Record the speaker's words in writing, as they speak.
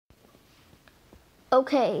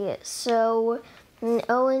Okay, so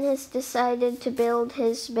Owen has decided to build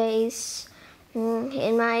his base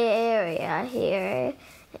in my area here,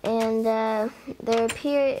 and there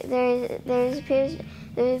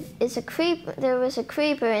was a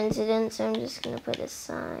creeper incident, so I'm just gonna put a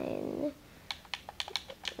sign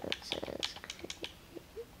that says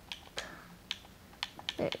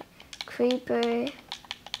creeper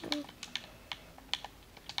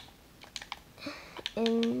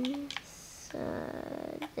incident.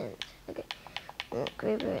 Okay,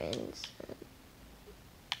 creeper incident.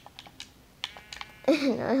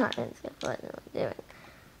 No, not incident. What am I doing?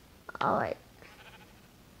 All right.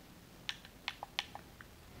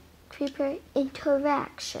 Creeper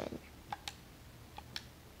interaction.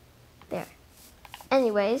 There.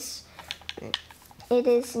 Anyways, it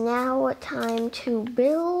is now time to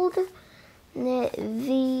build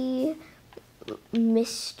the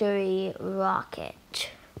mystery rocket.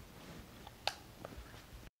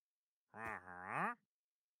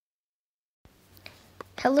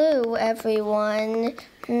 Hello everyone,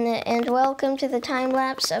 and welcome to the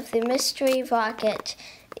time-lapse of the mystery rocket.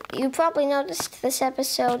 You probably noticed this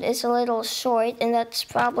episode is a little short, and that's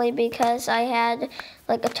probably because I had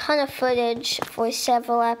like a ton of footage for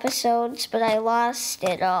several episodes, but I lost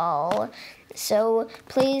it all. So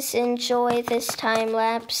please enjoy this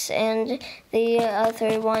time-lapse and the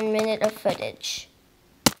other 1 minute of footage.